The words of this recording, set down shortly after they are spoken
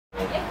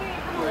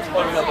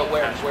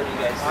Where do you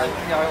guys live?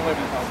 I live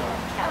in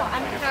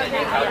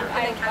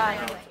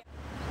Calgary.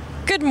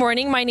 Good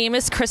morning. My name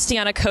is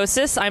Christina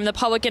Smith. I'm the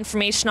Public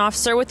Information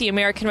Officer with the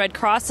American Red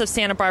Cross of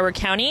Santa Barbara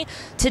County.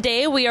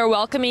 Today we are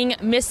welcoming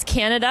Miss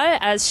Canada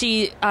as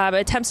she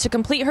attempts to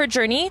complete her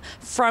journey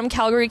from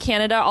Calgary,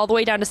 Canada, all the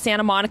way down to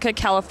Santa Monica,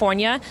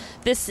 California.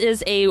 This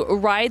is a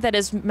ride that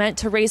is meant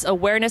to raise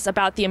awareness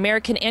about the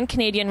American and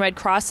Canadian Red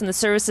Cross and the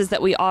services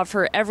that we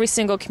offer every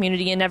single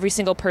community and every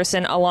single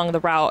person along the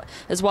route,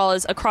 as well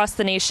as across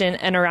the nation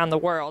and around the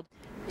world.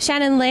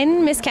 Shannon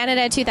Lynn, Miss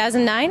Canada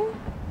 2009.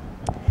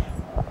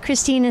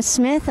 Christina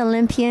Smith,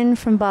 Olympian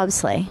from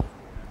bobsleigh.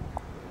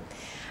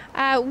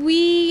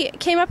 We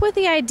came up with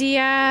the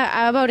idea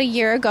about a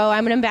year ago.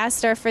 I'm an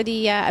ambassador for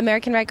the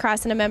American Red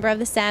Cross and a member of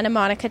the Santa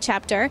Monica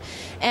chapter.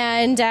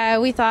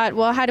 And we thought,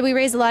 well, how do we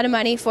raise a lot of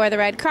money for the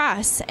Red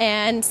Cross?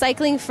 And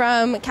cycling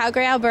from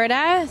Calgary,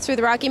 Alberta, through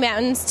the Rocky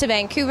Mountains to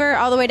Vancouver,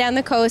 all the way down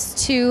the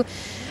coast to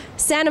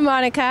Santa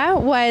Monica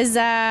was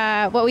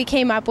what we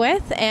came up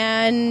with,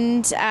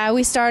 and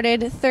we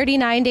started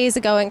 39 days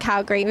ago in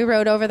Calgary. We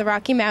rode over the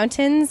Rocky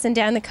Mountains and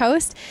down the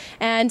coast,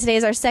 and today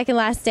is our second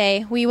last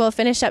day. We will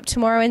finish up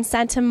tomorrow in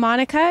Santa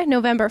Monica,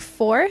 November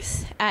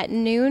 4th at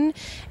noon,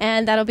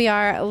 and that'll be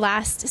our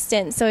last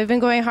stint. So we've been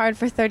going hard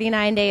for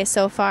 39 days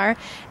so far,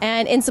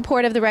 and in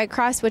support of the Red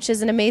Cross, which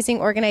is an amazing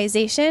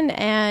organization,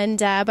 and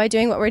by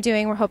doing what we're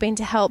doing, we're hoping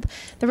to help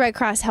the Red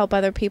Cross help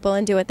other people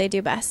and do what they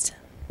do best.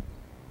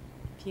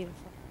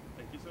 Beautiful.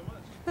 Thank you so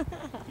much.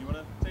 Do you want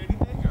to say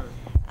anything? Or?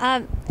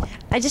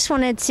 I just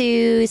wanted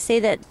to say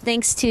that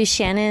thanks to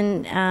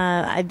Shannon,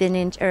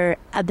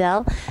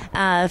 Abel,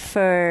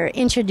 for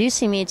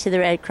introducing me to the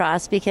Red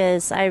Cross,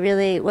 because I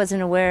really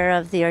wasn't aware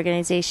of the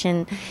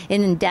organization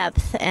in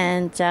depth,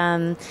 and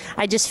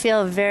I just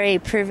feel very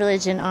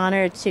privileged and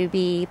honored to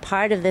be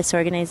part of this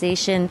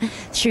organization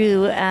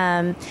through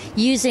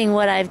using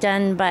what I've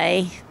done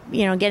by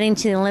getting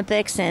to the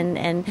Olympics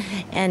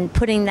and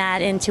putting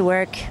that into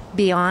work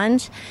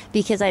beyond,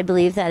 because I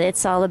believe that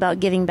it's all about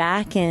giving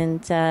back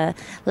and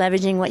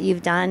leveraging what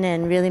you've done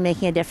and really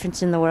making a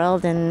difference in the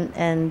world.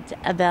 And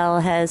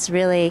Abel has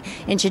really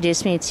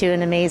introduced me to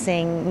an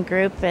amazing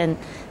group, and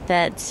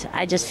that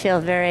I just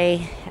feel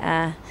very,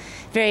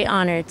 very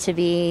honored to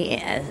be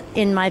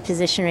in my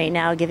position right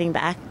now, giving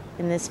back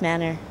in this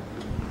manner.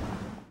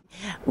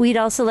 We'd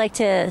also like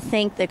to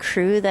thank the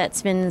crew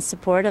that's been in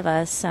support of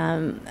us,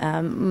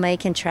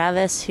 Mike and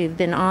Travis, who've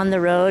been on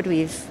the road.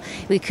 We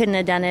couldn't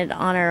have done it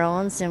on our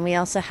own, and we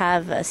also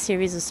have a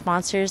series of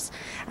sponsors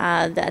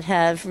that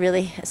have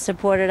really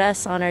supported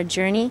us on our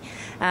journey.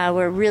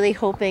 We're really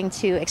hoping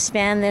to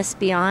expand this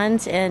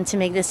beyond and to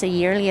make this a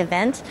yearly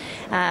event.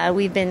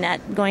 We've been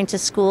going to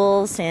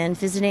schools and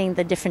visiting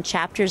the different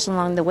chapters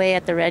along the way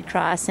at the Red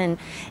Cross, and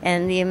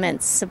the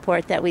immense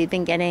support that we've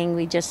been getting.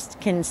 We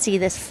just can see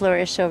this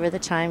flourish over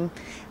the time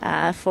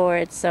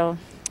forward. So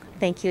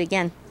thank you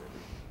again.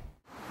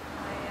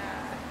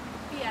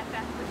 Just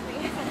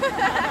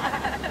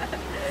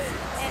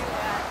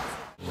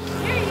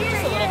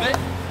a little bit.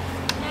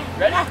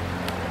 Ready?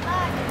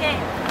 Okay.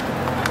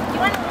 You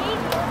want